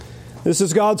This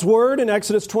is God's Word in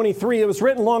Exodus 23. It was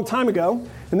written a long time ago,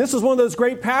 and this is one of those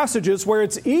great passages where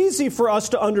it's easy for us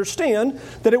to understand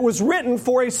that it was written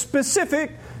for a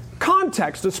specific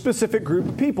context, a specific group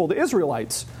of people, the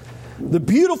Israelites. The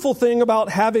beautiful thing about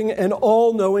having an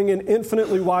all-knowing and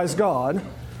infinitely wise God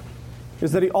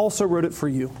is that He also wrote it for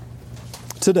you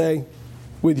today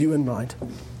with you in mind.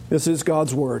 This is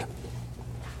God's Word.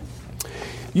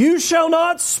 You shall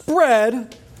not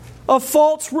spread a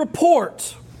false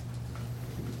report.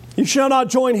 You shall not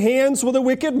join hands with a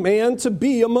wicked man to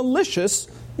be a malicious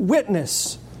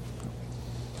witness.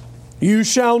 You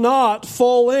shall not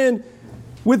fall in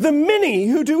with the many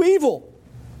who do evil,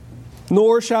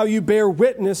 nor shall you bear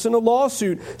witness in a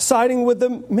lawsuit, siding with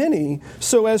the many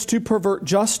so as to pervert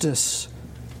justice.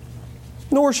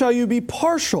 Nor shall you be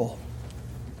partial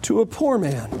to a poor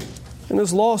man in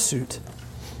his lawsuit.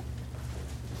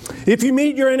 If you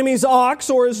meet your enemy's ox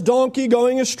or his donkey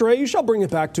going astray, you shall bring it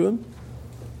back to him.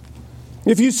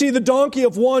 If you see the donkey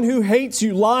of one who hates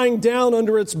you lying down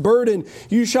under its burden,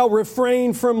 you shall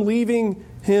refrain from leaving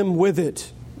him with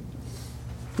it.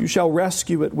 You shall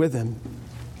rescue it with him.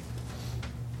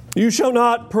 You shall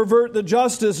not pervert the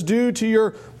justice due to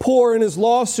your poor in his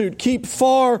lawsuit. Keep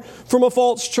far from a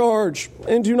false charge,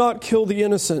 and do not kill the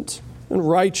innocent and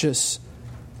righteous,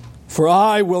 for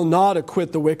I will not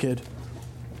acquit the wicked.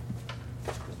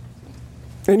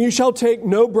 And you shall take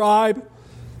no bribe,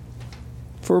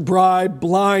 for a bribe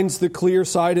blinds the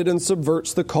clear-sighted and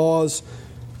subverts the cause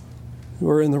who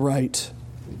are in the right.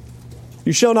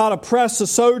 You shall not oppress a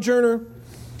sojourner.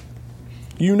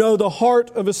 You know the heart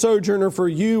of a sojourner, for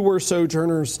you were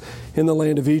sojourners in the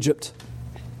land of Egypt.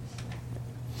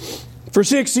 For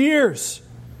 6 years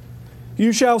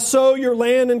you shall sow your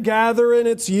land and gather in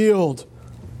its yield.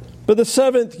 But the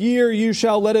 7th year you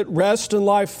shall let it rest and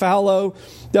lie fallow,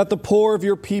 that the poor of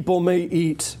your people may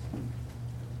eat.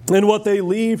 And what they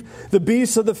leave, the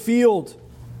beasts of the field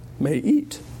may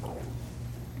eat.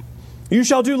 You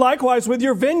shall do likewise with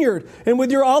your vineyard and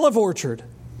with your olive orchard.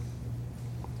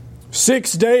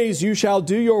 6 days you shall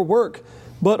do your work,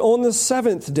 but on the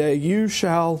 7th day you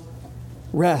shall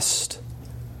rest,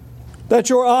 that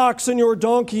your ox and your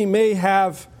donkey may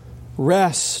have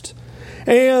rest,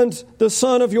 and the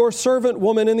son of your servant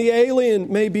woman and the alien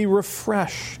may be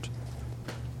refreshed.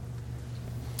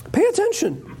 Pay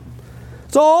attention.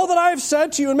 It's all that I have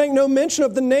said to you, and make no mention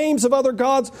of the names of other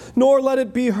gods, nor let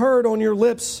it be heard on your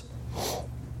lips.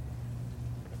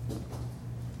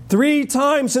 3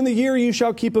 times in the year you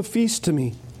shall keep a feast to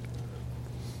me.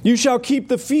 You shall keep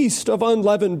the feast of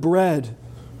unleavened bread.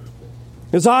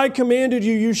 As I commanded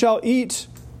you, you shall eat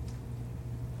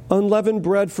unleavened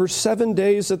bread for 7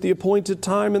 days at the appointed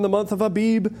time in the month of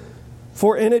Abib,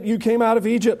 for in it you came out of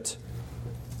Egypt.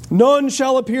 None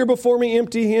shall appear before me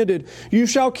empty-handed. You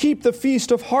shall keep the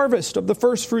feast of harvest of the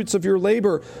first fruits of your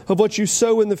labor, of what you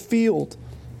sow in the field.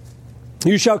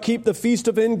 You shall keep the feast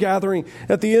of ingathering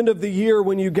at the end of the year,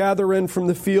 when you gather in from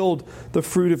the field the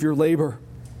fruit of your labor.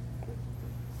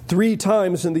 3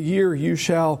 times in the year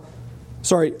shall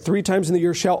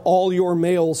all your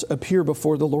males appear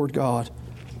before the Lord God.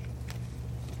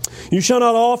 You shall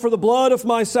not offer the blood of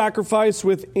my sacrifice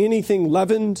with anything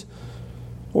leavened,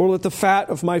 or let the fat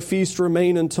of my feast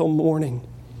remain until morning.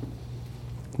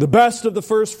 The best of the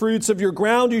first fruits of your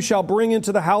ground you shall bring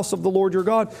into the house of the Lord your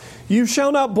God. You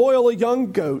shall not boil a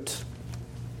young goat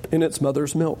in its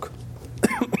mother's milk.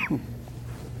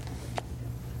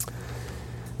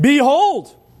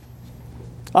 Behold,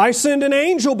 I send an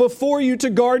angel before you to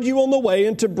guard you on the way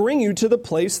and to bring you to the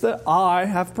place that I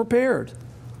have prepared.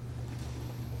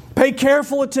 Pay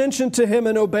careful attention to him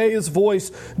and obey his voice.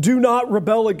 Do not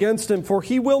rebel against him, for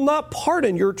he will not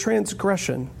pardon your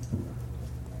transgression,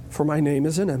 for my name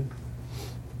is in him.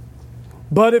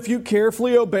 But if you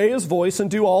carefully obey his voice and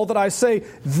do all that I say,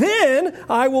 then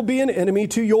I will be an enemy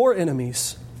to your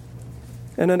enemies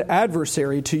and an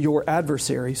adversary to your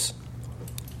adversaries.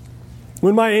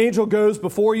 When my angel goes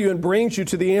before you and brings you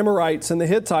to the Amorites and the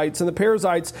Hittites and the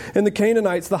Perizzites and the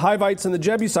Canaanites, the Hivites and the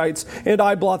Jebusites, and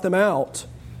I blot them out,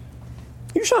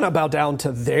 you shall not bow down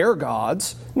to their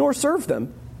gods, nor serve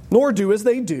them, nor do as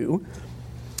they do,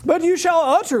 but you shall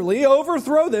utterly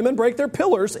overthrow them and break their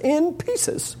pillars in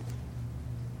pieces.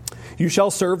 You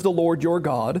shall serve the Lord your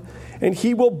God, and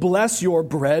he will bless your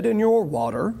bread and your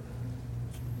water,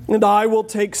 and I will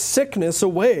take sickness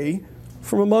away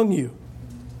from among you.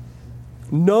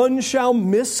 None shall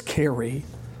miscarry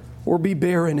or be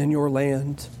barren in your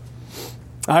land.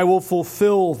 I will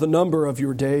fulfill the number of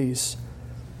your days.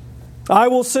 I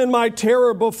will send my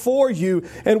terror before you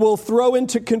and will throw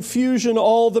into confusion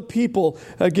all the people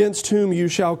against whom you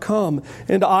shall come.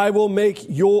 And I will make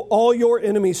all your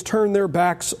enemies turn their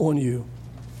backs on you.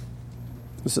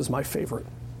 This is my favorite.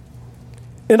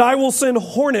 And I will send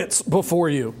hornets before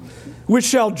you, which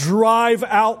shall drive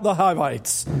out the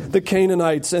Hivites, the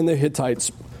Canaanites, and the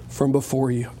Hittites from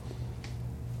before you.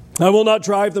 I will not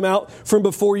drive them out from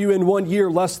before you in 1 year,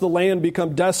 lest the land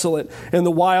become desolate and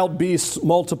the wild beasts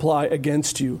multiply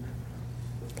against you.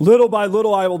 Little by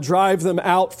little I will drive them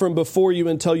out from before you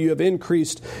until you have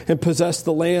increased and possessed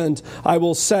the land. I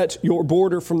will set your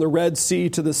border from the Red Sea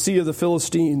to the Sea of the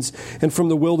Philistines and from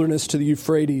the wilderness to the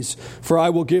Euphrates. For I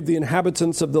will give the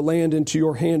inhabitants of the land into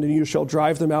your hand, and you shall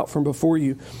drive them out from before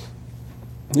you.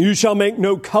 You shall make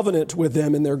no covenant with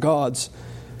them and their gods.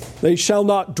 They shall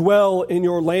not dwell in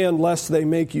your land, lest they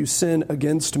make you sin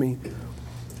against me.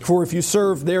 For if you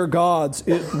serve their gods,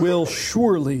 it will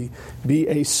surely be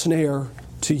a snare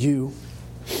to you.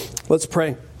 Let's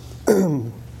pray.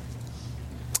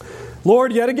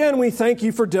 Lord, yet again, we thank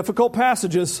you for difficult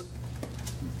passages.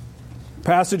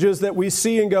 Passages that we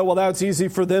see and go, well, that's easy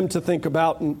for them to think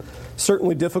about and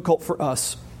certainly difficult for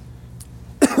us.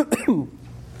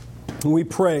 We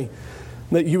pray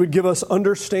that you would give us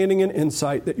understanding and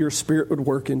insight, that your Spirit would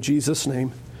work in Jesus'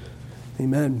 name.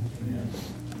 Amen. Amen.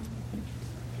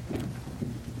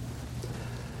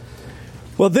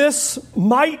 Well, this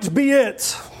might be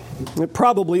it. It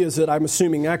probably is it, I'm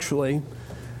assuming, actually.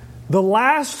 The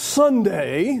last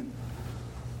Sunday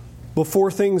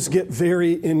before things get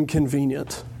very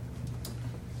inconvenient.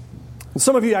 And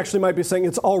some of you actually might be saying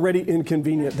it's already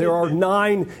inconvenient. There are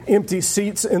 9 empty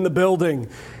seats in the building.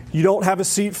 You don't have a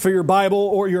seat for your Bible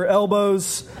or your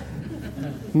elbows.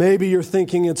 Maybe you're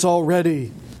thinking it's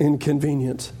already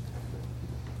inconvenient.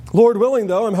 Lord willing,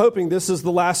 though, I'm hoping this is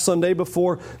the last Sunday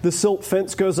before the silt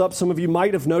fence goes up. Some of you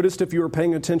might have noticed, if you were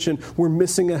paying attention, we're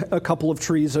missing a couple of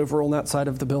trees over on that side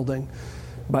of the building.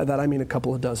 By that I mean a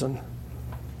couple of dozen.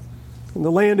 And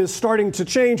the land is starting to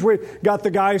change. We've got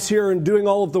the guys here and doing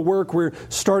all of the work. We're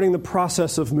starting the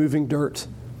process of moving dirt.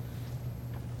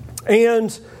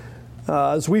 And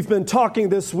as we've been talking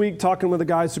this week, talking with the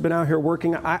guys who've been out here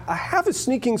working, I have a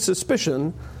sneaking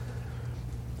suspicion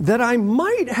that I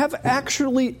might have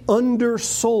actually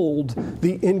undersold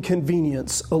the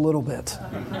inconvenience a little bit.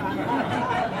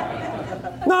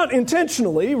 Not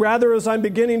intentionally, rather as I'm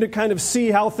beginning to kind of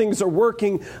see how things are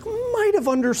working, might have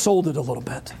undersold it a little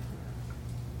bit.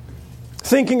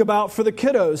 Thinking about for the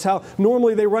kiddos, how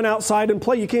normally they run outside and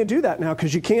play. You can't do that now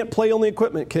because you can't play on the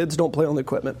equipment. Kids don't play on the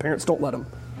equipment. Parents don't let them.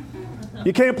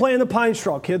 You can't play in the pine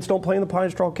straw. Kids don't play in the pine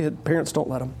straw. Parents don't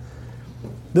let them.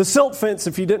 The silt fence,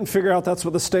 if you didn't figure out that's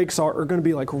what the stakes are going to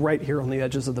be like right here on the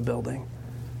edges of the building.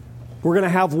 We're going to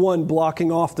have one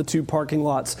blocking off the 2 parking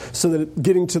lots so that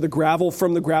getting to the gravel,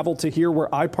 from the gravel to here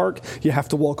where I park, you have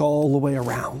to walk all the way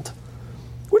around.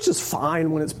 Which is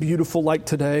fine when it's beautiful like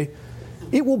today.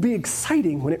 It will be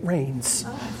exciting when it rains.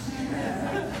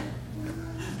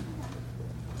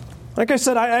 Like I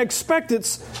said, I expect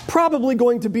it's probably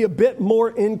going to be a bit more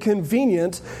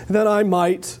inconvenient than I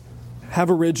might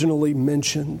have originally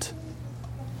mentioned.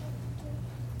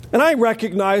 And I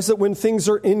recognize that when things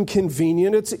are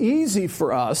inconvenient, it's easy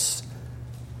for us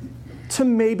to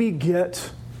maybe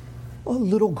get a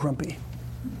little grumpy.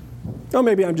 Or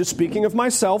maybe I'm just speaking of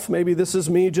myself. Maybe this is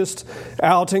me just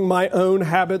outing my own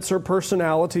habits or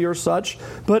personality or such,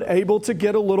 but able to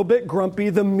get a little bit grumpy.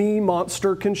 The me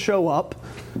monster can show up,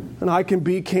 and I can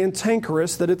be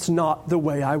cantankerous that it's not the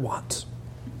way I want.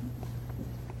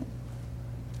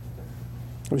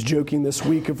 I was joking this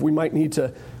week if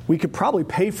we could probably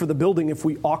pay for the building if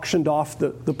we auctioned off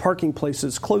the parking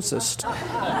places closest. Don't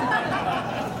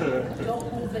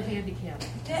move the handicap.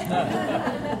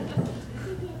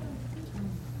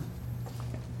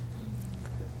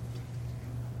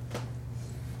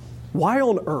 Why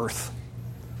on earth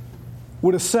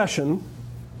would a session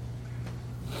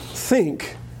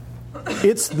think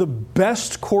it's the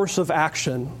best course of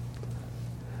action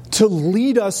to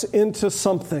lead us into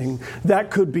something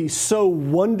that could be so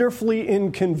wonderfully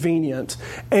inconvenient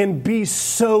and be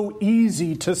so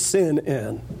easy to sin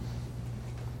in?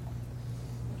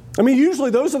 I mean,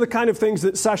 usually those are the kind of things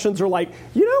that sessions are like,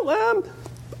 I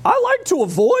like to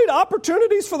avoid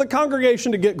opportunities for the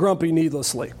congregation to get grumpy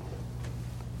needlessly.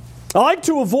 I like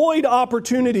to avoid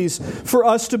opportunities for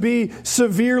us to be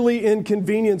severely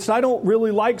inconvenienced. I don't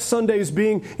really like Sundays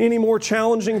being any more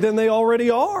challenging than they already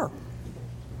are.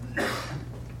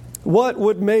 What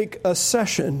would make a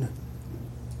session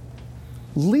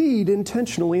lead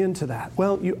intentionally into that?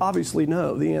 Well, you obviously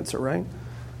know the answer, right?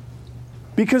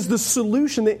 Because the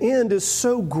solution, the end, is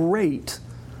so great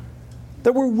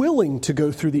that we're willing to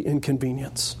go through the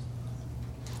inconvenience.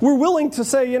 We're willing to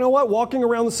say, you know what, walking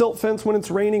around the silt fence when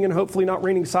it's raining and hopefully not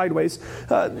raining sideways,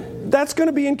 that's going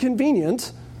to be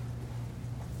inconvenient,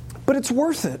 but it's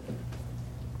worth it.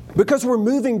 Because we're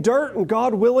moving dirt, and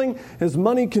God willing, as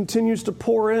money continues to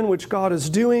pour in, which God is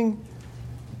doing,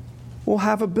 we'll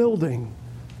have a building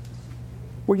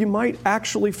where you might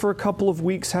actually for a couple of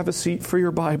weeks have a seat for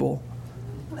your Bible.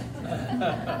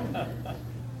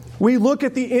 We look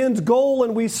at the end goal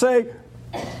and we say,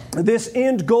 this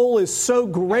end goal is so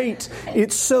great,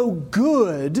 it's so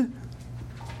good,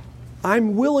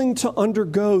 I'm willing to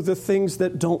undergo the things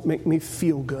that don't make me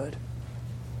feel good.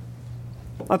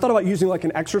 I thought about using like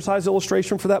an exercise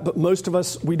illustration for that, but most of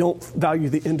us, we don't value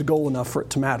the end goal enough for it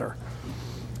to matter.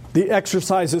 The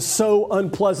exercise is so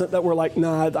unpleasant that we're like,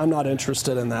 nah, I'm not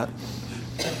interested in that.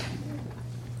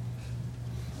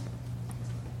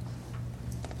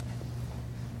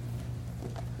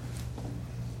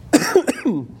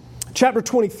 Chapter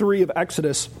 23 of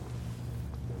Exodus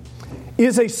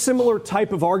is a similar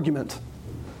type of argument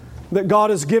that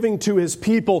God is giving to His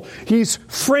people. He's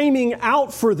framing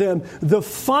out for them the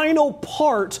final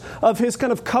part of His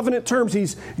kind of covenant terms.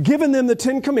 He's given them the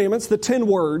 10 commandments, the 10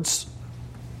 words.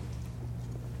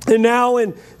 And now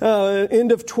in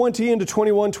end of 20, into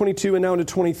 21, 22, and now into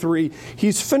 23,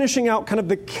 He's finishing out kind of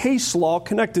the case law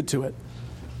connected to it.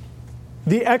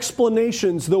 The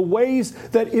explanations, the ways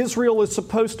that Israel is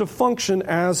supposed to function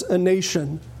as a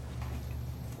nation.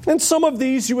 And some of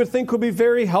these you would think would be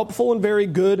very helpful and very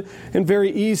good and very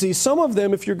easy. Some of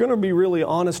them, if you're going to be really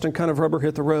honest and kind of rubber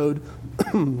hit the road,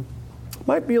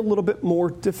 might be a little bit more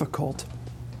difficult.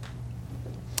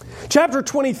 Chapter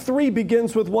 23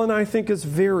 begins with one I think is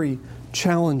very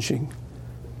challenging.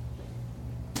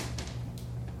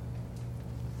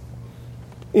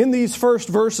 In these first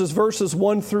verses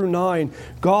 1 through 9,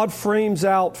 God frames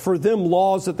out for them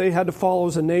laws that they had to follow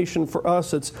as a nation. For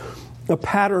us, it's a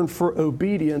pattern for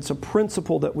obedience, a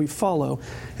principle that we follow.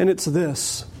 And it's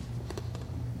this: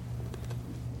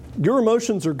 your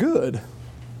emotions are good,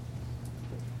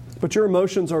 but your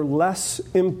emotions are less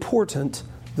important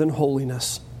than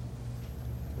holiness.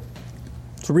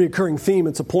 It's a reoccurring theme.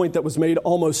 It's a point that was made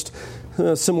almost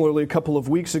similarly a couple of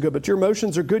weeks ago. But your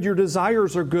emotions are good. Your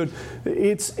desires are good.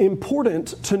 It's important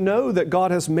to know that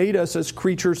God has made us as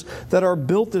creatures that are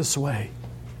built this way.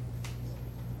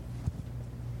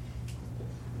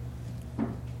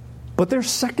 But they're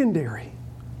secondary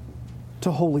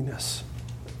to holiness,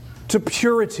 to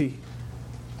purity,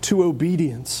 to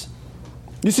obedience.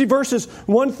 You see, verses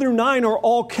 1 through 9 are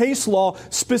all case law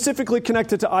specifically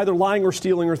connected to either lying or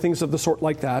stealing or things of the sort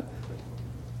like that.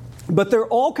 But they're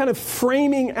all kind of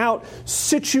framing out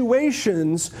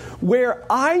situations where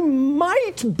I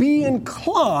might be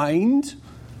inclined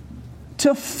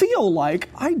to feel like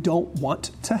I don't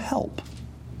want to help.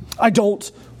 I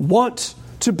don't want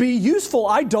to be useful.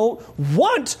 I don't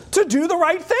want to do the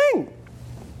right thing.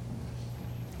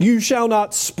 You shall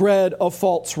not spread a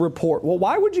false report. Well,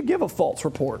 why would you give a false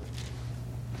report?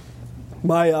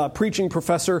 My preaching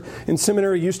professor in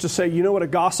seminary used to say, you know what a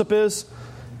gossip is?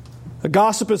 A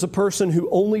gossip is a person who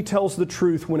only tells the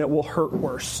truth when it will hurt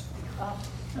worse.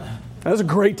 That's a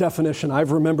great definition.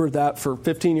 I've remembered that for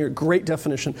 15 years. Great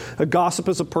definition. A gossip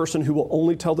is a person who will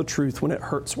only tell the truth when it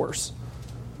hurts worse.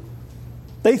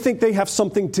 They think they have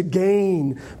something to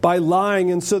gain by lying,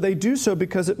 and so they do so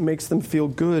because it makes them feel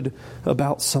good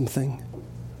about something.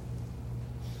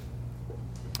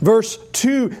 Verse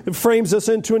 2 frames us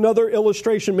into another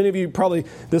illustration. Many of you probably,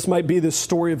 this might be the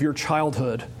story of your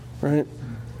childhood, right?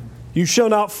 You shall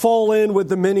not fall in with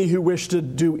the many who wish to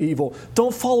do evil.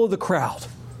 Don't follow the crowd.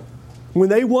 When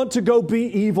they want to go be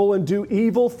evil and do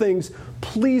evil things,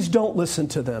 please don't listen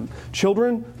to them.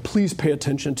 Children, please pay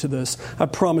attention to this. I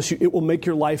promise you, it will make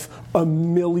your life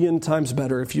 1,000,000 times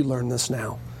better if you learn this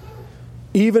now.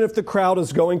 Even if the crowd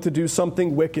is going to do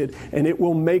something wicked and it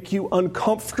will make you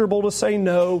uncomfortable to say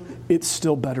no, it's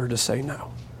still better to say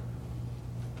no.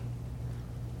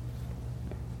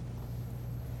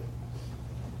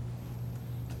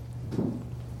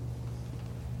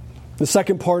 The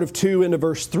second part of 2 into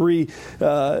verse 3,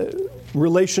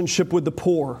 relationship with the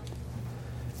poor.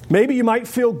 Maybe you might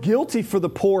feel guilty for the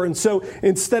poor, and so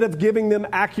instead of giving them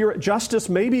accurate justice,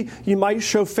 maybe you might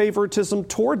show favoritism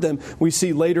toward them. We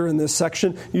see later in this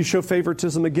section, you show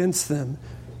favoritism against them.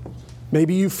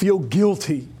 Maybe you feel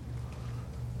guilty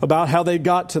about how they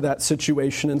got to that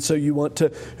situation, and so you want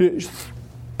to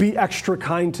be extra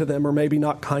kind to them, or maybe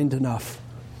not kind enough.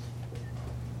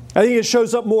 I think it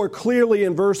shows up more clearly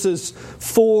in verses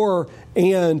 4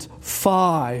 and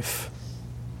 5.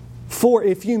 4,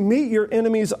 if you meet your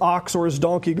enemy's ox or his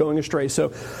donkey going astray. So,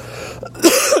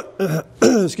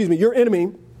 excuse me, your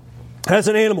enemy has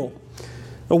an animal.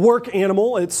 A work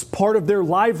animal, it's part of their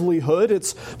livelihood.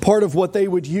 It's part of what they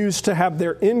would use to have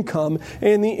their income.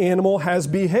 And the animal has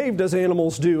behaved as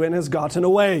animals do and has gotten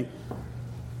away.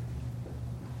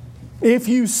 If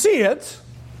you see it,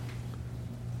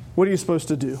 what are you supposed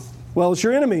to do? Well, it's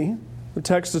your enemy. The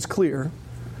text is clear.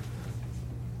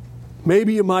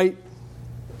 Maybe you might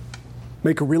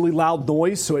make a really loud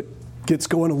noise so it gets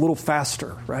going a little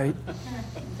faster, right?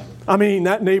 I mean,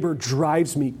 that neighbor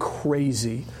drives me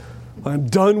crazy. I'm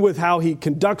done with how he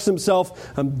conducts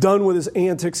himself. I'm done with his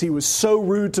antics. He was so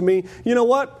rude to me. You know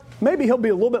what? Maybe he'll be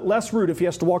a little bit less rude if he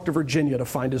has to walk to Virginia to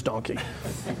find his donkey.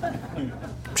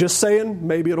 Just saying,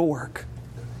 maybe it'll work.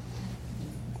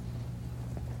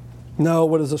 No,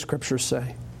 what does the Scripture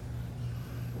say?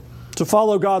 To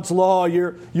follow God's law,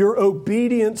 your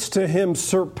obedience to Him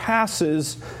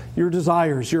surpasses your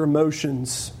desires, your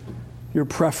emotions, your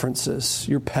preferences,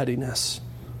 your pettiness.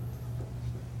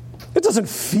 It doesn't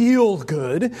feel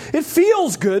good. It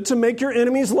feels good to make your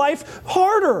enemy's life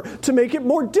harder, to make it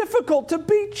more difficult, to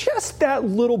be just that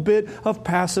little bit of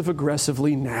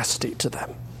passive-aggressively nasty to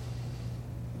them.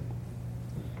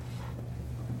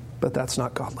 But that's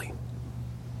not godly.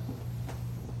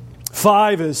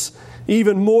 5 is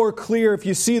even more clear. If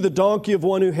you see the donkey of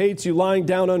one who hates you lying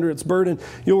down under its burden,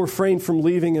 you'll refrain from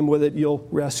leaving him with it. You'll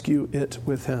rescue it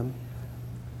with him.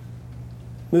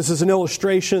 This is an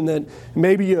illustration that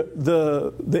maybe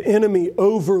the enemy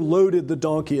overloaded the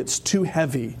donkey. It's too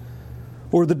heavy.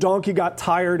 Or the donkey got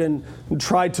tired and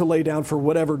tried to lay down for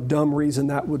whatever dumb reason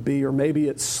that would be. Or maybe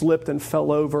it slipped and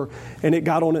fell over and it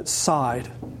got on its side.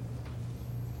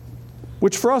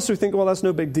 Which for us, we think, well, that's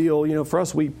no big deal. You know, for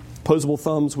us, we opposable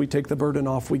thumbs, we take the burden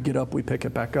off, we get up, we pick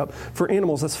it back up. For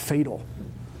animals, that's fatal.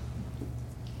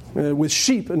 With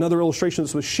sheep, another illustration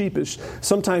with sheep is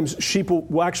sometimes sheep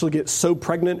will actually get so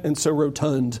pregnant and so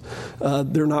rotund,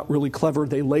 they're not really clever.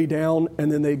 They lay down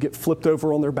and then they get flipped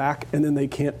over on their back and then they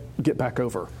can't get back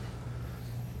over.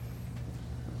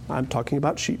 I'm talking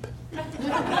about sheep.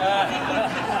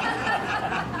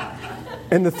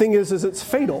 And the thing is it's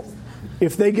fatal.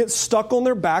 If they get stuck on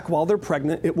their back while they're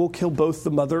pregnant, it will kill both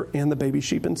the mother and the baby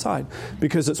sheep inside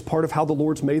because it's part of how the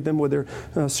Lord's made them with their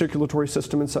circulatory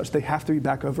system and such. They have to be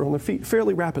back over on their feet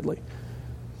fairly rapidly.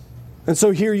 And so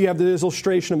here you have the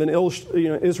illustration of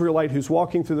an Israelite who's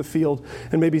walking through the field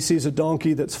and maybe sees a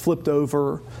donkey that's flipped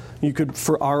over. You could,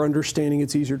 for our understanding,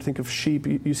 it's easier to think of sheep.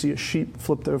 You see a sheep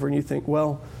flipped over and you think,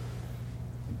 well,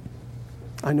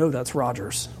 I know that's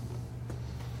Rogers.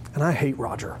 And I hate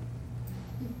Roger.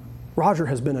 Roger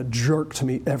has been a jerk to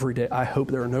me every day. I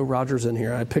hope there are no Rogers in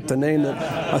here. I picked a name that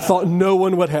I thought no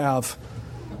one would have.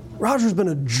 Roger's been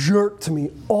a jerk to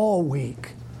me all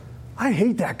week. I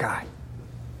hate that guy.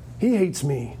 He hates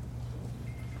me.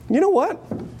 You know what?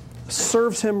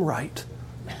 Serves him right.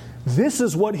 This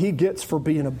is what he gets for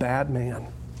being a bad man.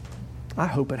 I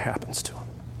hope it happens to him.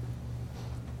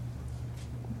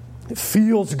 It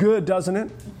feels good, doesn't it?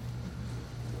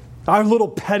 Our little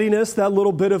pettiness, that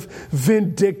little bit of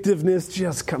vindictiveness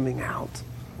just coming out.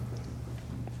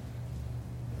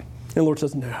 And the Lord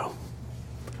says, no.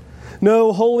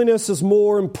 No, holiness is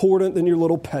more important than your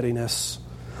little pettiness.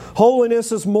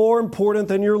 Holiness is more important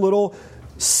than your little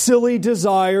silly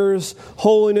desires.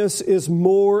 Holiness is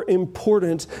more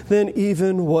important than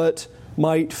even what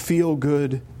might feel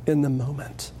good in the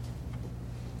moment.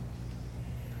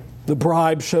 The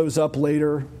bribe shows up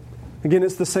later. Again,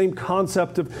 it's the same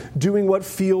concept of doing what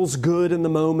feels good in the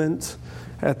moment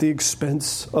at the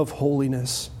expense of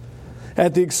holiness,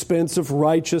 at the expense of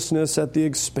righteousness, at the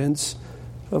expense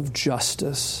of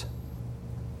justice.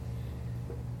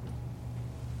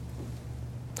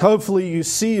 Hopefully you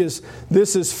see as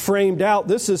this is framed out,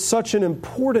 this is such an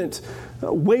important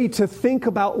way to think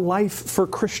about life for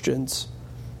Christians.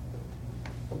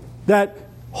 That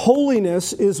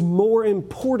holiness is more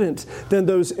important than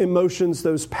those emotions,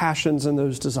 those passions, and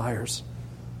those desires.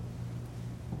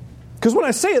 Because when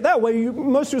I say it that way,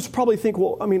 most of us probably think,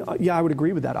 well, I mean, yeah, I would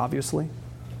agree with that, obviously.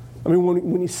 I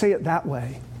mean, when you say it that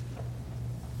way.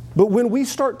 But when we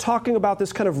start talking about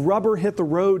this kind of rubber hit the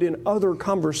road in other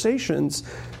conversations,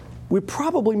 we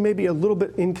probably may be a little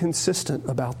bit inconsistent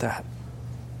about that.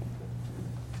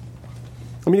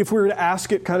 I mean, if we were to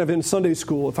ask it kind of in Sunday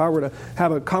school, if I were to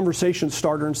have a conversation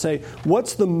starter and say,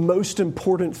 what's the most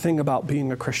important thing about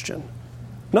being a Christian?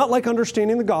 Not like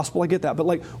understanding the gospel, I get that, but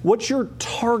like, what's your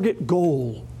target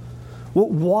goal?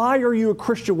 Why are you a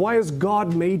Christian? Why has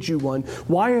God made you one?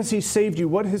 Why has He saved you?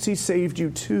 What has He saved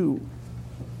you to?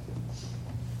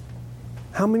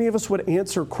 How many of us would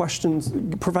answer questions,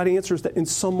 provide answers that in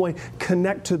some way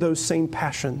connect to those same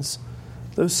passions,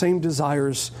 those same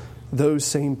desires, those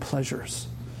same pleasures?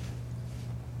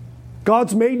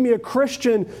 God's made me a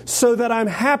Christian so that I'm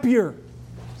happier.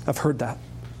 I've heard that.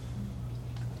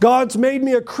 God's made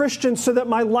me a Christian so that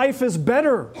my life is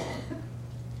better.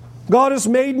 God has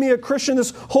made me a Christian. This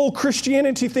whole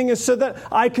Christianity thing is so that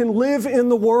I can live in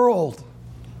the world.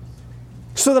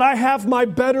 So that I have my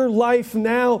better life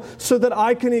now. So that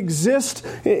I can exist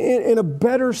in a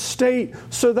better state.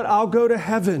 So that I'll go to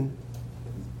heaven.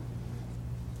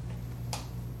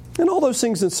 And all those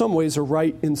things in some ways are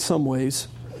right in some ways.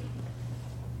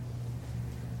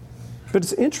 But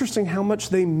it's interesting how much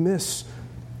they miss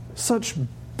such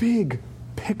big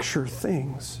picture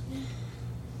things.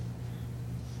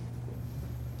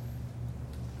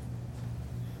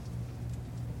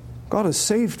 God has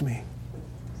saved me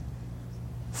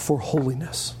for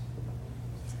holiness.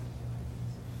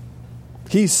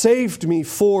 He saved me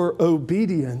for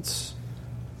obedience.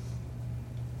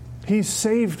 He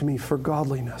saved me for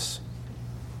godliness.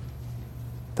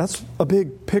 That's a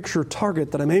big picture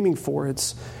target that I'm aiming for.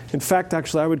 It's, in fact,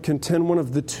 actually, I would contend one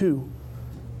of the two.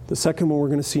 The second one we're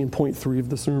going to see in point 3 of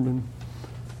the sermon.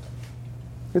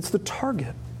 It's the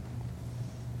target.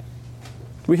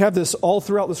 We have this all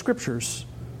throughout the Scriptures.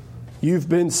 You've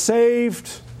been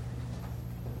saved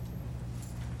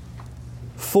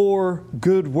for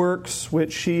good works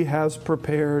which He has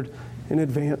prepared in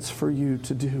advance for you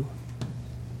to do.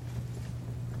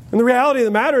 And the reality of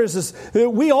the matter is that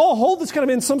we all hold this kind of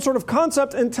in some sort of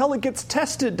concept until it gets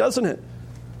tested, doesn't it?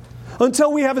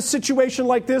 Until we have a situation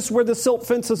like this where the silt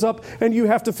fence is up and you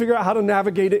have to figure out how to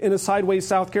navigate it in a sideways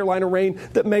South Carolina rain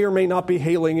that may or may not be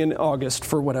hailing in August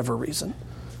for whatever reason.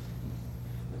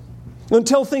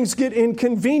 Until things get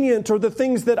inconvenient or the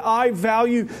things that I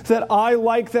value, that I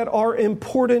like, that are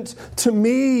important to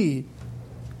me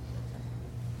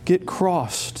get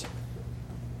crossed.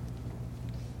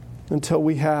 Until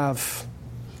we have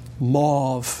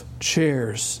mauve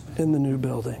chairs in the new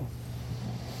building.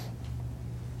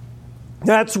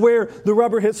 That's where the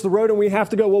rubber hits the road and we have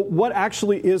to go, well, what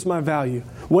actually is my value?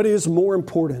 What is more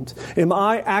important? Am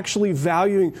I actually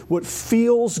valuing what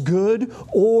feels good,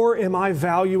 or am I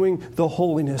valuing the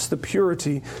holiness, the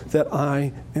purity that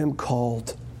I am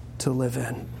called to live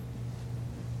in?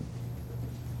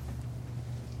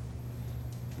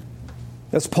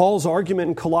 That's Paul's argument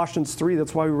in Colossians 3.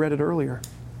 That's why we read it earlier.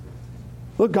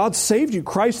 Look, God saved you.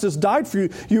 Christ has died for you.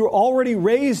 You are already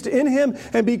raised in Him.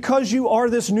 And because you are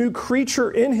this new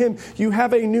creature in Him, you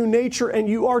have a new nature and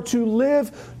you are to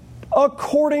live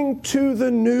according to the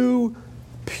new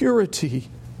purity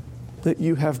that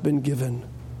you have been given.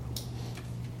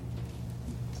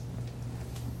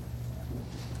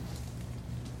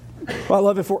 Well, I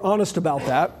love if we're honest about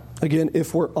that. Again,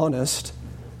 if we're honest.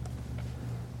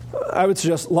 I would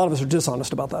suggest a lot of us are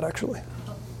dishonest about that, actually.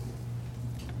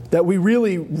 That we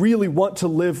really, really want to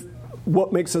live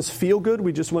what makes us feel good.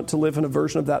 We just want to live in a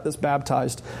version of that that's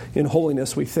baptized in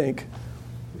holiness, we think.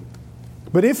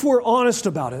 But if we're honest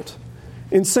about it,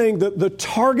 in saying that the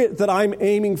target that I'm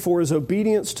aiming for is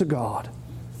obedience to God,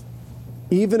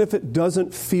 even if it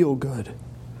doesn't feel good,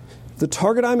 the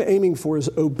target I'm aiming for is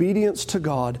obedience to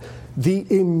God, the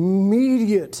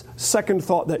immediate second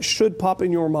thought that should pop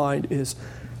in your mind is,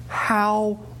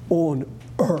 how on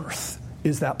earth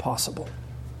is that possible?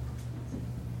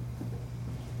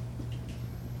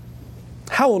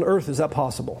 How on earth is that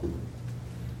possible?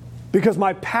 Because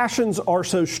my passions are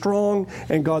so strong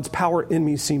and God's power in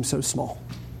me seems so small.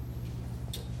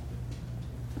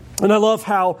 And I love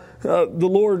how the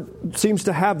Lord seems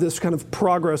to have this kind of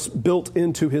progress built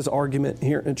into His argument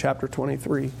here in chapter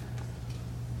 23.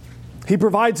 He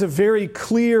provides a very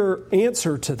clear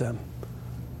answer to them.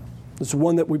 It's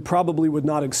one that we probably would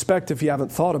not expect if you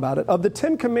haven't thought about it. Of the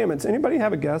 10 commandments, anybody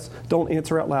have a guess? Don't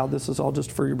answer out loud. This is all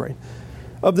just for your brain.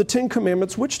 Of the 10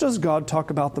 commandments, which does God talk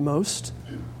about the most?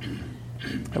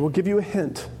 I will give you a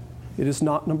hint. It is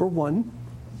not number 1.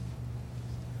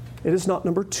 It is not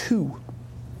number 2.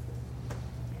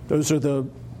 Those are the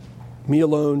me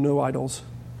alone, no idols.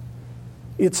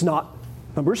 It's not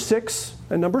number 6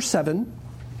 and number 7,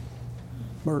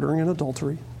 murdering and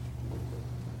adultery.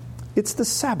 It's the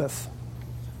Sabbath.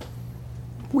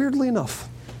 Weirdly enough,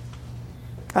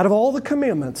 out of all the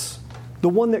commandments, the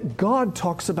one that God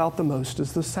talks about the most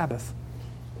is the Sabbath.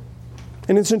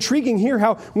 And it's intriguing here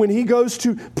how when he goes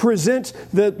to present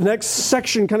the next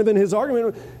section kind of in his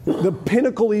argument, the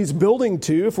pinnacle he's building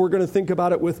to, if we're going to think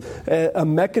about it with a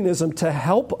mechanism to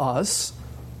help us,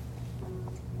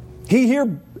 he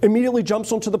here immediately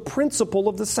jumps onto the principle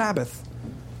of the Sabbath.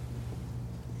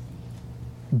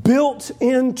 built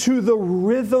into the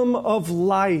rhythm of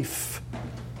life,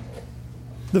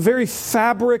 the very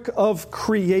fabric of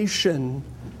creation,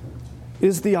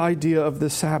 is the idea of the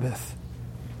Sabbath.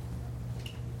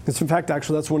 It's in fact,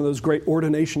 actually, that's one of those great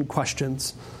ordination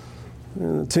questions.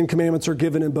 The Ten Commandments are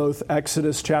given in both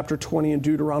Exodus chapter 20 and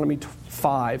Deuteronomy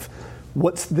 5.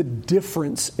 What's the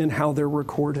difference in how they're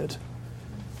recorded?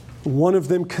 One of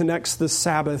them connects the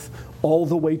Sabbath all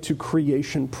the way to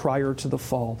creation prior to the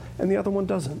fall, and the other one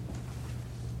doesn't.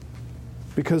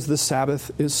 Because the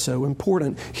Sabbath is so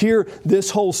important. Here,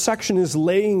 this whole section is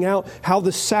laying out how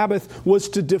the Sabbath was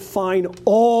to define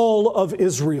all of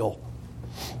Israel.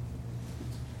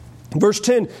 Verse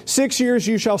 10, 6 years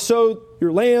you shall sow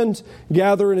your land,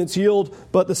 gather in its yield,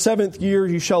 but the 7th year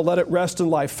you shall let it rest and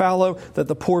lie fallow, that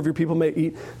the poor of your people may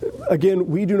eat. Again,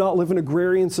 we do not live in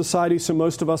agrarian society, so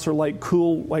most of us are like,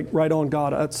 cool, like right on,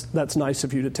 God, that's nice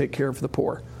of you to take care of the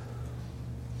poor.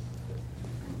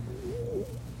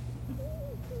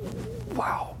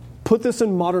 Wow. Put this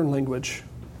in modern language.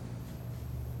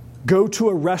 Go to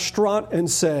a restaurant and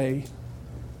say,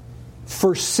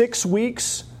 for 6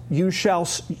 weeks, you shall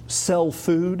sell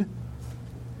food,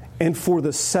 and for the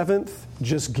 7th,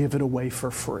 just give it away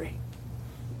for free.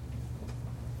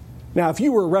 Now, if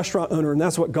you were a restaurant owner and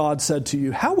that's what God said to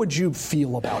you, how would you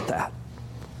feel about that?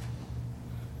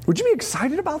 Would you be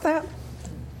excited about that?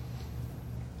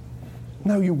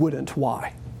 No, you wouldn't.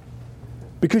 Why?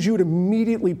 Because you would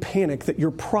immediately panic that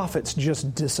your profits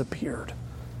just disappeared.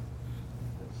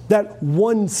 That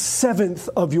 1/7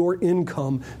 of your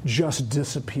income just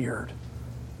disappeared.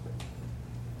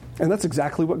 And that's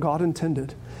exactly what God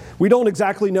intended. We don't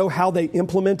exactly know how they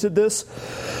implemented this.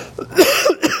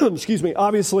 Excuse me.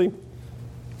 Obviously,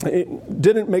 it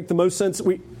didn't make the most sense.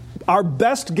 Our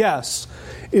best guess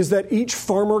is that each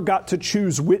farmer got to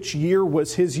choose which year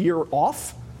was his year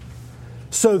off,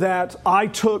 so that I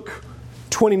took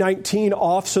 2019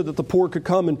 off so that the poor could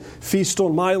come and feast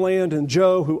on my land, and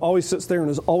Joe, who always sits there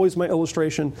and is always my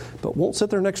illustration, but won't sit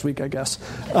there next week, I guess.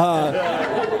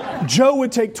 Joe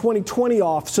would take 2020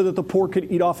 off so that the poor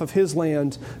could eat off of his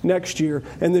land next year,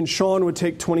 and then Sean would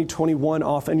take 2021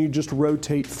 off, and you just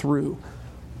rotate through.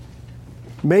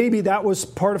 Maybe that was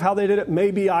part of how they did it.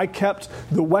 Maybe I kept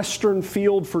the western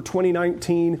field for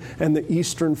 2019 and the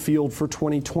eastern field for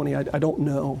 2020. I don't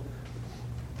know.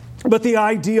 But the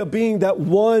idea being that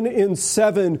 1 in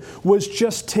 7 was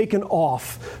just taken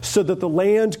off so that the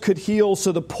land could heal,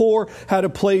 so the poor had a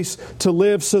place to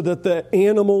live, so that the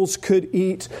animals could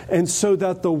eat, and so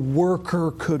that the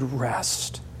worker could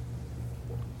rest.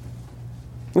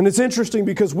 And it's interesting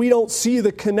because we don't see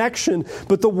the connection,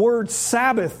 but the word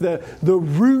Sabbath, the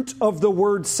root of the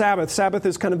word Sabbath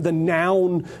is kind of the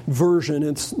noun version,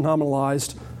 it's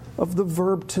nominalized, of the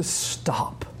verb to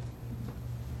stop.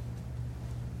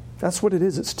 That's what it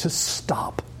is. It's to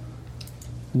stop.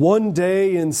 1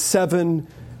 day in 7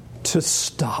 to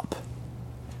stop.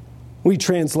 We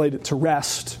translate it to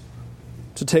rest,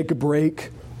 to take a break.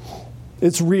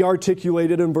 It's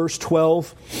rearticulated in verse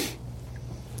 12.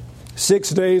 6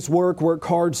 days work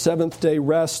hard, 7th day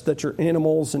rest, that your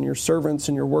animals and your servants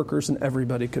and your workers and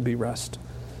everybody could be rest.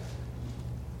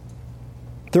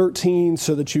 13,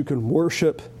 so that you can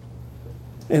worship.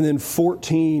 And then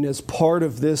 14, as part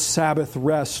of this Sabbath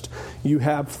rest, you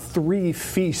have 3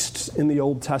 feasts in the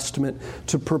Old Testament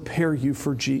to prepare you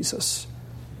for Jesus.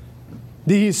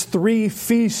 These 3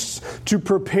 feasts to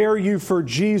prepare you for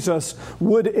Jesus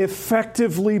would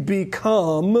effectively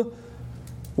become,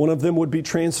 one of them would be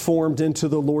transformed into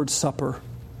the Lord's Supper.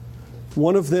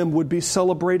 One of them would be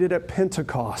celebrated at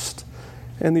Pentecost,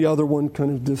 and the other one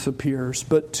kind of disappears.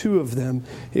 But 2 of them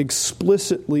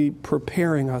explicitly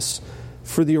preparing us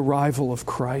for the arrival of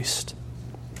Christ.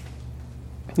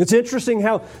 It's interesting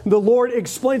how the Lord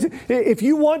explains it. If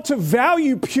you want to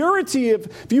value purity,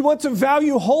 if you want to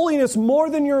value holiness more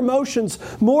than your emotions,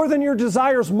 more than your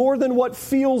desires, more than what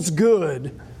feels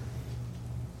good,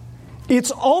 it's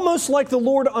almost like the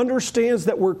Lord understands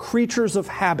that we're creatures of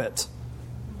habit.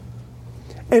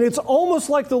 And it's almost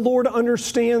like the Lord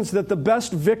understands that the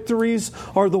best victories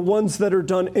are the ones that are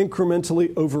done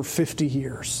incrementally over 50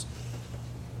 years.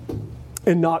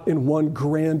 And not in one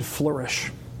grand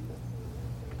flourish.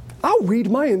 I'll read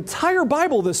my entire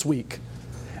Bible this week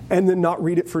and then not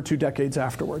read it for 2 decades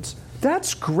afterwards.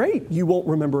 That's great. You won't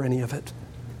remember any of it.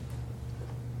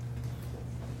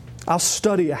 I'll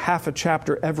study a half a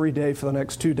chapter every day for the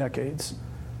next 2 decades.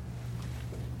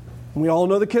 And we all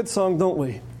know the kids' song, don't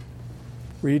we?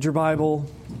 Read your Bible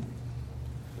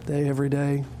day every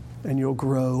day, and you'll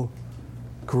grow,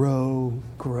 grow,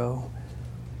 grow.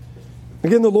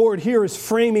 Again, the Lord here is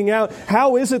framing out,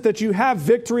 how is it that you have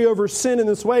victory over sin in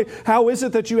this way? How is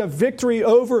it that you have victory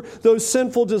over those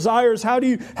sinful desires? How do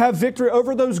you have victory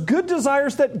over those good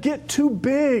desires that get too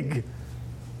big?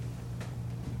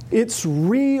 It's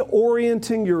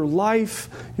reorienting your life,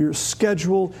 your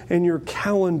schedule, and your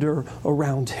calendar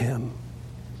around Him.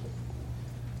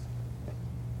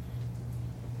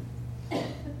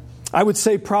 I would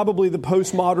say probably the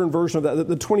postmodern version of that,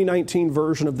 the 2019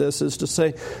 version of this is to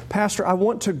say, Pastor, I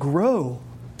want to grow,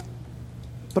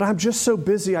 but I'm just so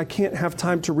busy I can't have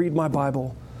time to read my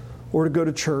Bible or to go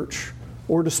to church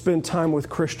or to spend time with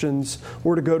Christians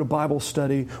or to go to Bible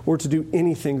study or to do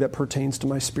anything that pertains to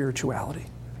my spirituality.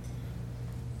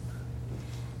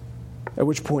 At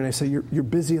which point I say, you're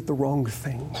busy at the wrong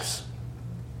things.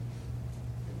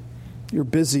 You're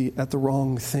busy at the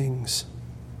wrong things.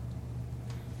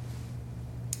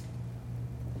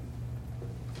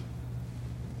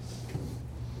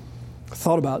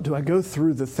 Thought about, do I go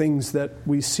through the things that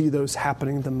we see those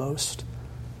happening the most?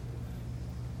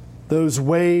 Those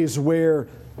ways where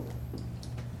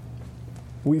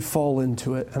we fall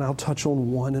into it, and I'll touch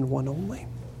on one and one only.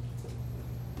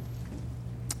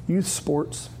 Youth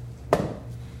sports.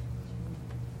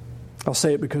 I'll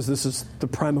say it because this is the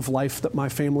prime of life that my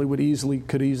family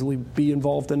could easily be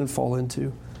involved in and fall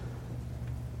into.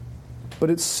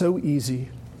 But it's so easy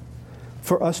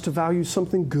for us to value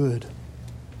something good,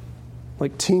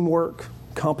 like teamwork,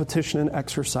 competition, and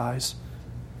exercise,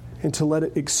 and to let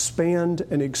it expand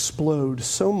and explode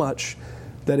so much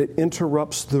that it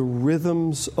interrupts the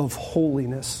rhythms of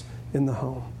holiness in the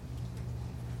home.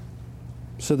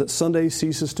 So that Sunday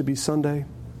ceases to be Sunday,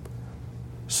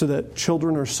 so that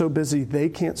children are so busy they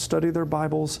can't study their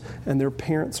Bibles, and their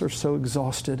parents are so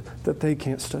exhausted that they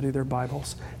can't study their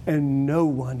Bibles, and no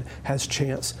one has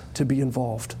chance to be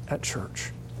involved at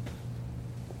church.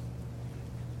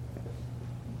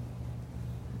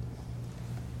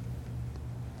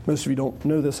 Most of you don't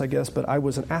know this, I guess, but I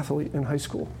was an athlete in high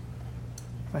school.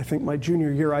 I think my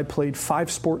junior year I played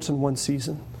 5 sports in one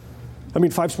season.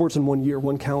 5 sports in 1 year,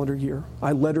 1 calendar year.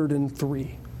 I lettered in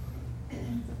 3. I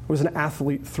was an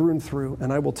athlete through and through,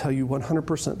 and I will tell you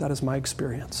 100% that is my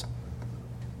experience.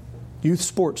 Youth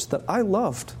sports that I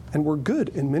loved and were good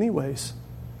in many ways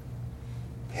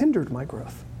hindered my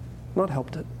growth, not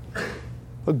helped it.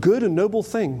 A good and noble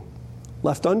thing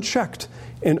left unchecked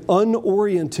and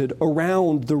unoriented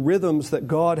around the rhythms that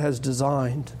God has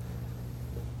designed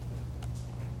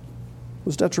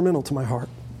was detrimental to my heart.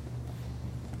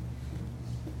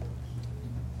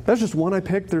 That's just one I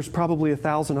picked. There's probably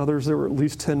 1,000 others. There were at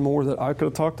least 10 more that I could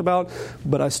have talked about,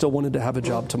 but I still wanted to have a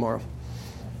job tomorrow.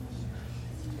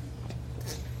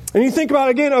 And you think about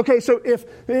it again, okay, so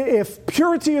if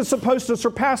purity is supposed to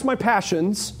surpass my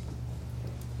passions,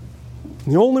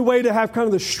 the only way to have kind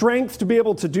of the strength to be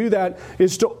able to do that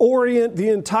is to orient the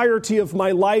entirety of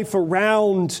my life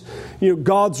around,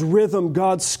 God's rhythm,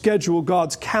 God's schedule,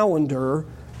 God's calendar.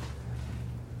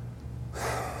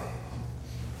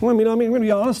 Well, I'm going to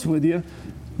be honest with you.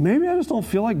 Maybe I just don't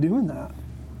feel like doing that.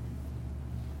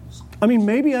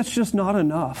 Maybe that's just not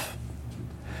enough.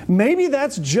 Maybe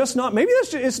it's just not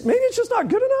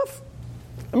good enough.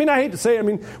 I hate to say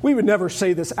it. We would never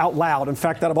say this out loud. In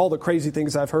fact, out of all the crazy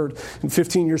things I've heard in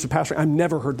 15 years of pastoring, I've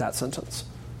never heard that sentence.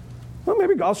 Well,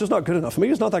 maybe God's just not good enough.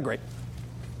 Maybe it's not that great.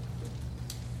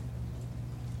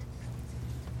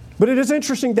 But it is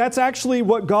interesting. That's actually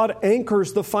what God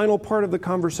anchors the final part of the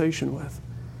conversation with.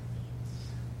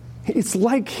 It's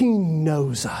like He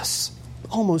knows us.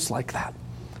 Almost like that.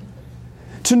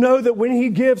 To know that when He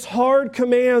gives hard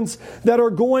commands that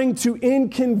are going to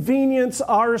inconvenience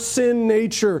our sin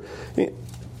nature,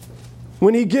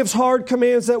 when He gives hard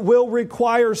commands that will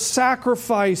require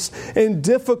sacrifice and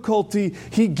difficulty,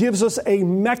 He gives us a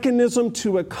mechanism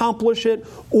to accomplish it,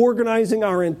 organizing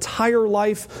our entire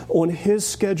life on His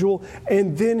schedule,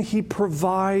 and then He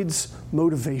provides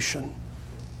motivation.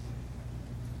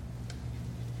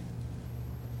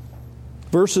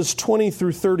 Verses 20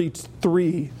 through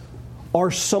 33 are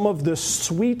some of the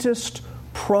sweetest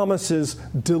promises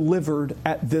delivered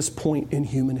at this point in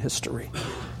human history.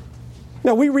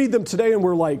 Now, we read them today and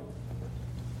we're like,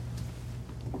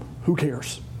 who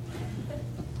cares?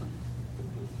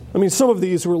 Some of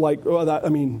these were like,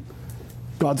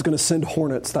 God's going to send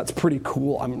hornets. That's pretty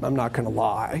cool. I'm not going to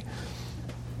lie.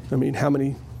 How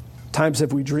many times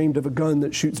have we dreamed of a gun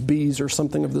that shoots bees or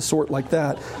something of the sort like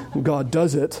that? And God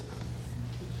does it.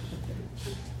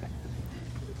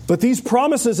 But these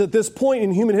promises at this point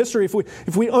in human history,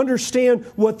 if we understand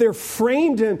what they're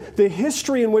framed in, the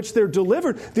history in which they're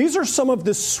delivered, these are some of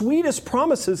the sweetest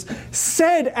promises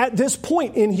said at this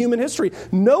point in human history.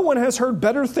 No one has heard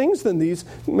better things than these,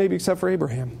 maybe except for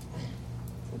Abraham.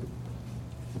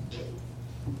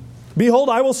 Behold,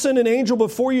 I will send an angel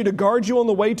before you to guard you on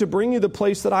the way to bring you the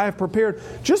place that I have prepared.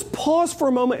 Just pause for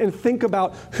a moment and think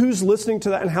about who's listening to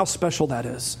that and how special that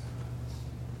is.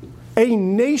 A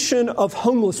nation of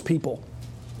homeless people.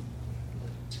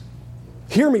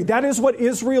 Hear me, that is what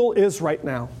Israel is right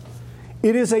now.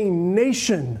 It is a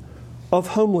nation of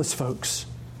homeless folks.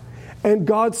 And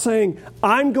God's saying,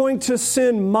 I'm going to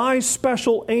send my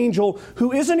special angel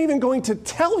who isn't even going to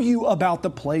tell you about the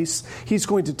place. He's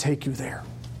going to take you there.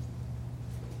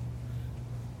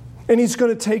 And He's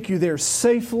going to take you there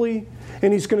safely,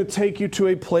 and He's going to take you to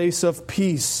a place of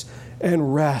peace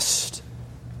and rest.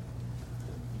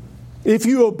 If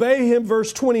you obey Him,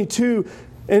 verse 22,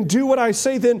 and do what I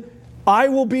say, then I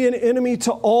will be an enemy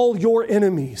to all your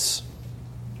enemies.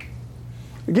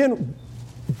 Again,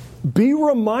 be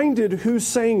reminded who's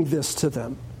saying this to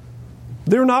them.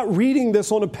 They're not reading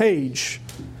this on a page.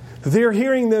 They're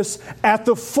hearing this at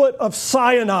the foot of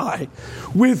Sinai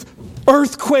with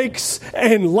earthquakes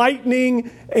and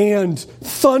lightning and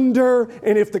thunder.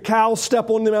 And if the cows step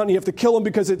on the mountain, you have to kill them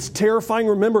because it's terrifying.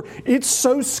 Remember, it's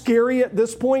so scary at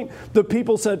this point. The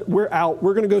people said, we're out.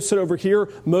 We're going to go sit over here.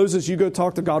 Moses, you go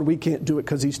talk to God. We can't do it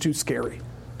because He's too scary.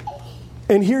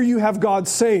 And here you have God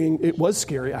saying, it was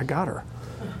scary. I got her.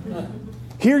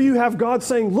 Here you have God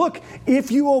saying, look,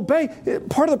 if you obey,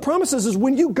 part of the promises is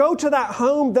when you go to that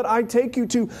home that I take you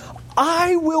to,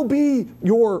 I will be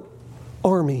your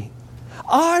army.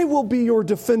 I will be your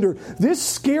defender. This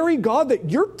scary God that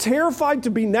you're terrified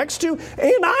to be next to,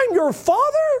 and I'm your Father,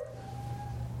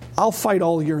 I'll fight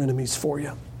all your enemies for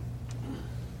you.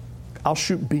 I'll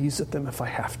shoot bees at them if I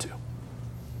have to.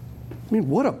 I mean,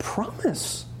 what a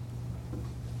promise.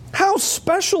 How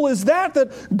special is that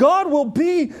God will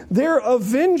be their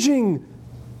avenging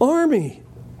army?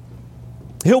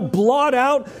 He'll blot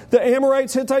out the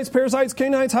Amorites, Hittites, Perizzites,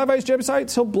 Canaanites, Hivites,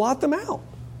 Jebusites. He'll blot them out.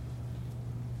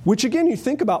 Which again, you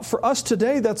think about, for us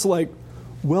today, that's like,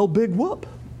 well, big whoop.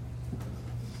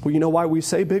 Well, you know why we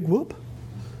say big whoop?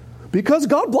 Because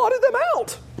God blotted them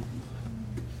out.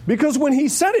 Because when He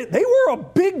said it, they were a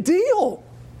big deal.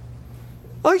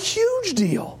 A huge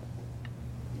deal.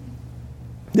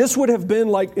 This would have been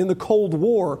like in the Cold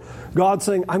War, God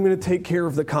saying, I'm going to take care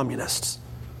of the communists.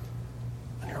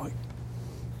 And you're like,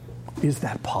 is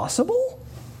that possible?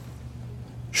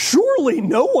 Surely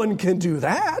no one can do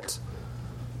that.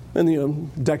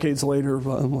 And decades later,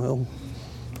 well,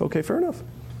 okay, fair enough.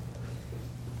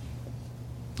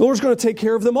 The Lord's going to take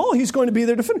care of them all. He's going to be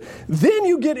their defender. Then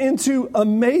you get into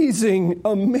amazing,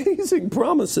 amazing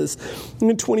promises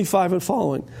in 25 and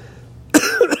following.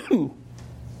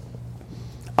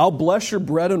 I'll bless your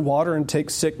bread and water and take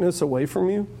sickness away from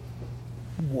you.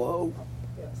 Whoa.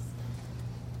 Yes.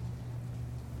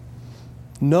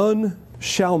 None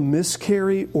shall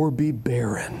miscarry or be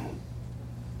barren.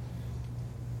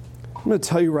 I'm going to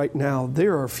tell you right now,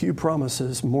 there are a few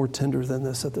promises more tender than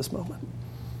this at this moment.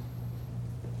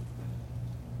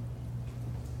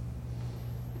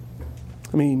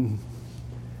 I mean,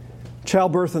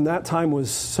 childbirth in that time was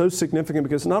so significant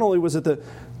because not only was it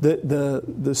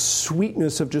the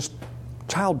sweetness of just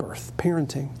childbirth,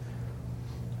 parenting,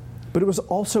 but it was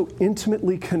also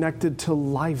intimately connected to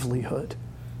livelihood.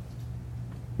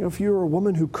 You know, if you were a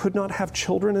woman who could not have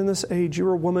children in this age, you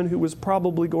were a woman who was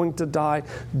probably going to die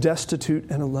destitute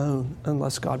and alone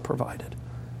unless God provided.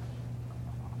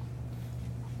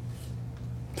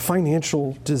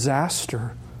 Financial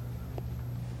disaster.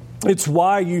 It's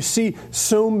why you see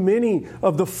so many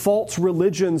of the false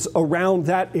religions around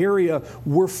that area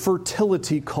were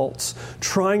fertility cults,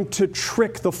 trying to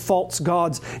trick the false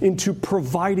gods into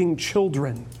providing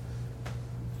children.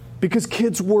 Because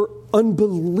kids were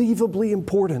unbelievably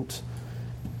important.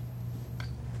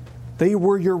 They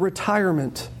were your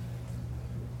retirement.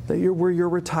 They were your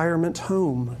retirement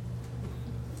home.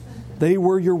 They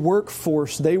were your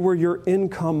workforce. They were your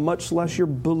income, much less your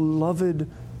beloved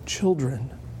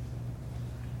children.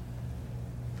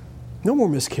 No more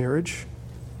miscarriage.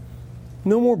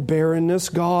 No more barrenness.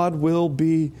 God will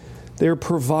be their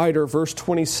provider. Verse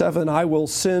 27, I will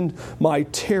send my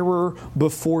terror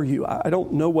before you. I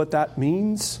don't know what that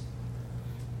means.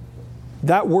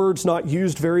 That word's not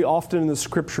used very often in the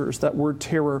Scriptures, that word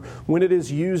terror. When it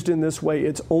is used in this way,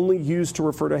 it's only used to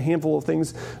refer to a handful of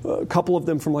things, a couple of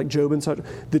them from like Job and such.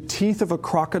 The teeth of a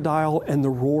crocodile and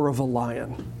the roar of a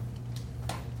lion.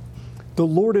 the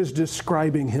Lord is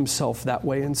describing himself that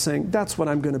way and saying, that's what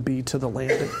I'm going to be to the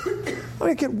land. I mean,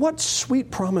 again, what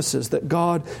sweet promises that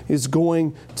God is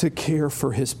going to care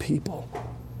for his people.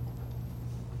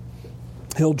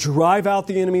 He'll drive out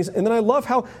the enemies. And then I love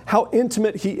how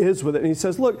intimate he is with it. And he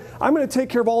says, look, I'm going to take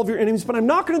care of all of your enemies, but I'm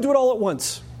not going to do it all at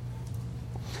once.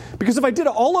 Because if I did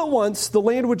it all at once, the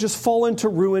land would just fall into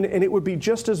ruin and it would be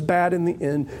just as bad in the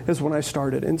end as when I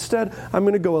started. Instead, I'm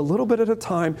going to go a little bit at a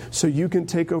time so you can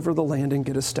take over the land and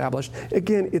get established.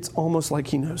 Again, it's almost like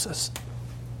he knows us.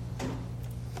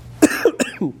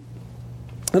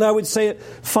 And I would say it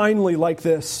finally like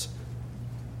this.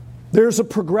 There's a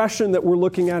progression that we're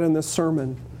looking at in this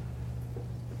sermon.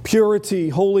 Purity,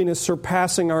 holiness,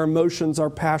 surpassing our emotions, our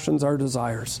passions, our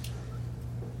desires.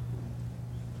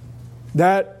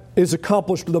 That is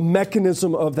accomplished. The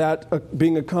mechanism of that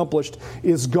being accomplished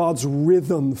is God's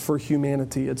rhythm for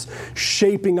humanity. It's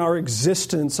shaping our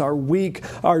existence, our week,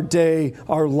 our day,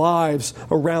 our lives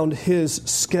around his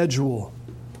schedule.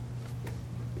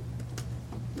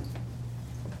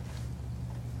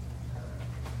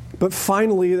 But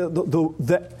finally,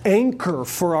 the anchor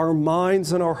for our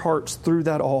minds and our hearts through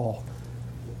that all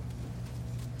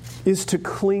is to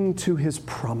cling to his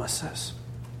promises.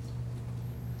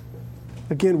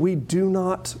 Again, we do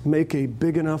not make a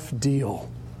big enough deal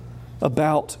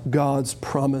about God's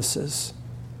promises.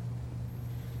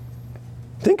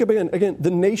 Think again, the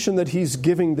nation that he's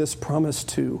giving this promise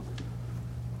to.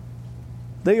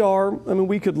 They are,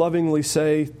 we could lovingly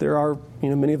say there are,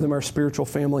 many of them are spiritual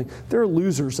family. They're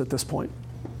losers at this point.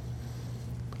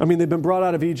 They've been brought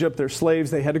out of Egypt. They're slaves.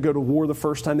 They had to go to war the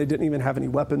first time. They didn't even have any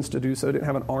weapons to do so. They didn't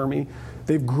have an army.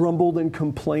 They've grumbled and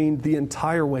complained the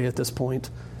entire way at this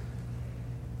point.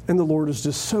 And the Lord is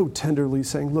just so tenderly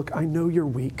saying, look, I know you're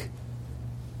weak.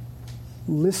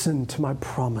 Listen to my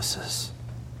promises.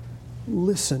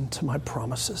 Listen to my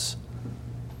promises.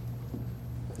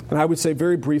 And I would say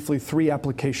very briefly 3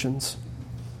 applications.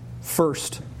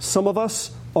 First, some of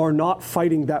us are not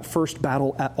fighting that first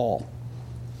battle at all.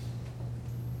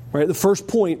 Right? The first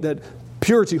point that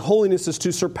purity, holiness is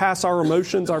to surpass our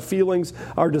emotions, our feelings,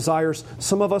 our desires.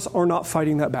 Some of us are not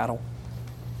fighting that battle.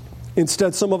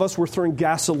 Instead, some of us were throwing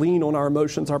gasoline on our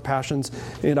emotions, our passions,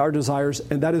 and our desires,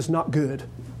 and that is not good.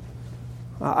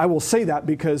 I will say that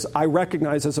because I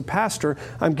recognize as a pastor,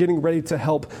 I'm getting ready to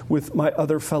help with my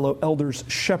other fellow elders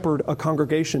shepherd a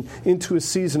congregation into a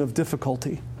season of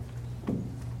difficulty.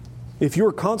 If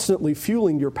you're constantly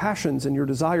fueling your passions and your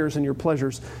desires and your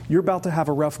pleasures, you're about to have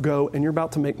a rough go and you're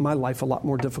about to make my life a lot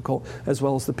more difficult as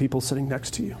well as the people sitting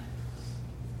next to you.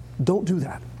 Don't do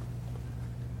that.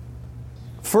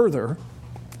 Further,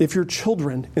 if you're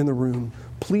children in the room,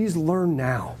 please learn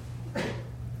now.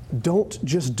 Don't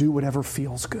just do whatever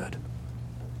feels good.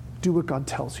 Do what God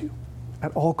tells you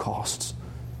at all costs.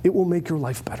 It will make your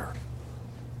life better.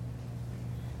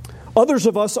 Others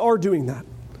of us are doing that.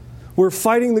 We're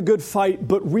fighting the good fight,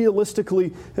 but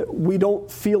realistically, we don't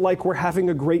feel like we're having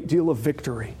a great deal of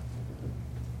victory.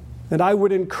 And I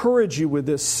would encourage you with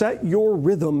this. Set your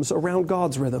rhythms around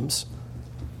God's rhythms.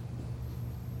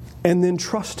 And then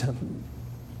trust him.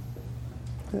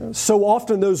 So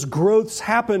often those growths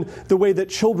happen the way that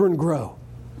children grow.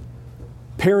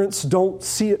 Parents don't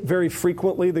see it very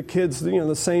frequently. The kids,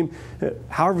 the same.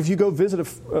 However, if you go visit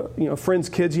a friend's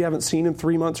kids you haven't seen in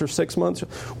 3 months or 6 months,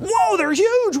 whoa, they're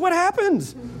huge. What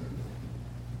happened?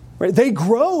 Right? They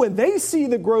grow and they see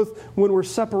the growth when we're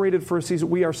separated for a season.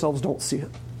 We ourselves don't see it.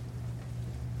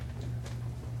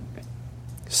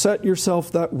 Set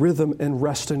yourself that rhythm and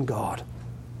rest in God.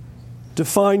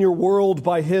 Define your world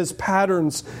by his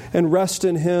patterns and rest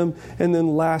in him. And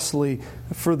then lastly,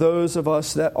 for those of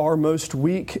us that are most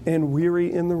weak and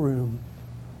weary in the room,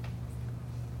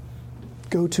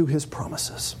 go to his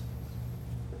promises.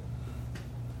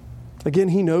 Again,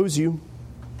 he knows you.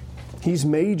 He's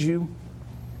made you.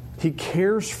 He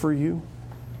cares for you.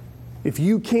 If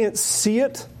you can't see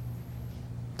it,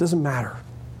 doesn't matter.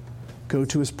 Go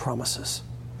to his promises.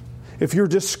 If you're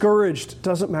discouraged, it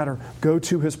doesn't matter. Go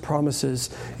to his promises.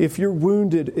 If you're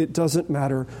wounded, it doesn't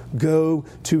matter. Go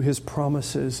to his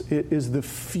promises. It is the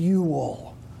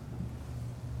fuel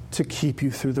to keep you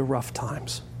through the rough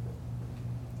times.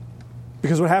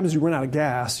 Because what happens is you run out of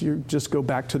gas, you just go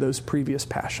back to those previous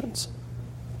passions.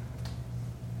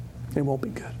 It won't be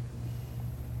good.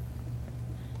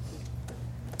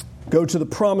 Go to the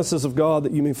promises of God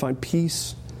that you may find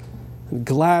peace and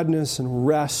gladness and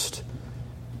rest,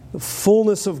 the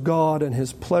fullness of God and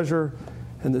his pleasure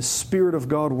and the Spirit of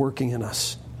God working in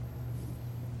us.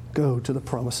 Go to the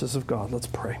promises of God. Let's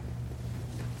pray.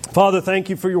 Father, thank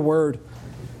you for your word.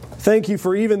 Thank you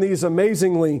for even these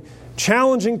amazingly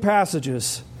challenging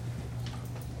passages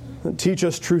and teach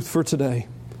us truth for today.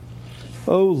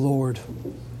 Oh Lord,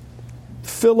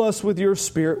 fill us with your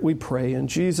Spirit, we pray. In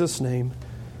Jesus' name,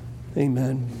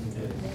 amen.